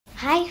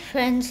Hi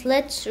friends,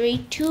 let's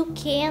read Two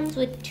Cans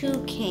with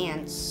Two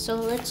Cans. So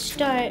let's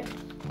start.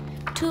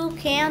 Two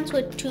cans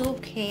with two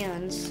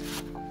cans.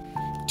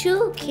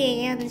 Two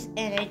cans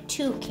and a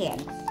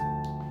toucan.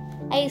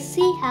 I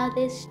see how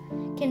this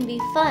can be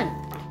fun.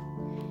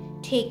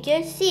 Take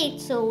your seat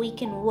so we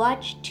can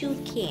watch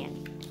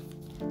Toucan.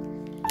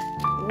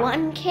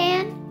 One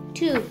can,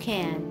 two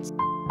cans.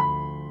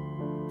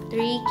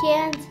 Three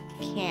cans,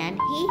 can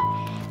he?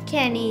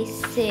 Can he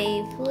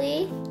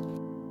safely?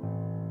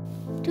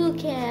 Two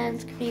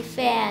cans could be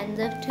fans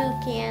of two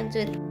cans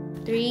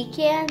with three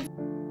cans.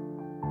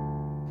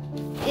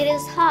 It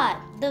is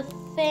hot. The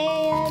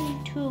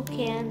fan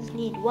toucans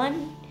need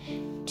 1,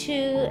 2,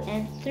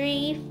 and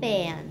 3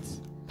 fans.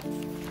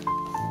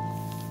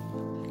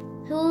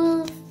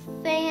 Who'll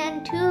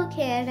fan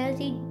toucan as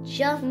he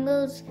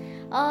jungles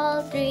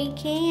all 3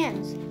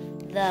 cans?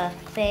 The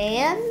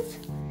fans?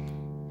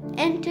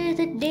 Enter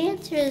the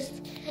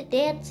dancers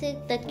dancing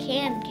the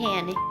can,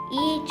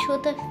 each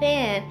with a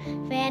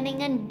fan,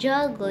 fanning and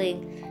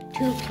juggling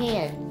 2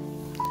 cans.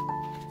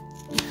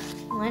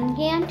 1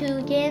 can,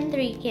 2 can,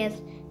 3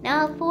 cans,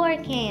 now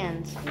 4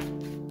 cans.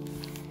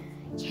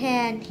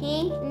 Can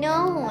he?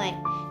 No way.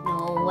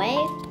 No way?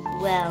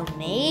 Well,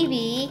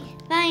 maybe.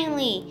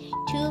 Finally,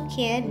 2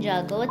 can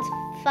juggle. It's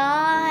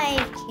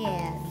 5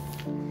 cans.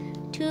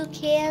 2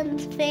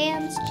 cans,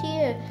 fans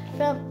cheer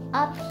from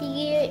up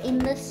here in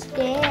the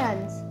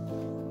stands.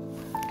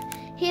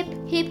 Hip,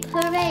 hip,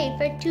 hooray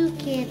for 2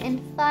 can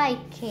and 5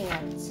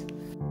 cans.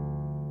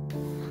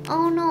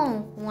 Oh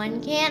no,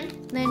 1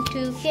 can, then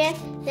 2 can,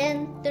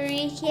 then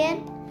 3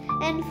 can,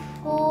 and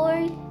 4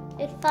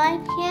 and 5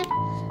 can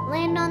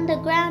land on the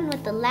ground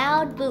with a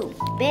loud boom.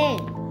 Bang,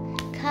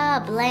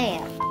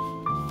 kablam.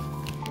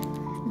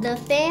 The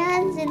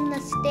fans in the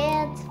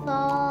stands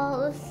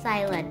fall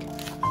silent.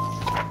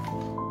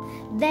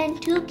 Then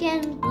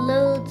Toucan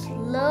blows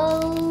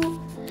low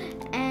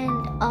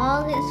and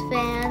all his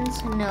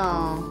fans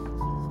know.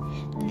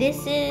 This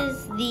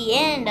is the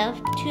end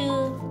of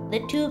the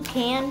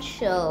Toucan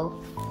show.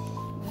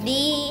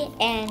 The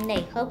end.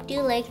 I hope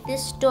you like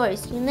this story.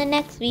 See you in the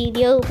next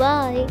video.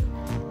 Bye.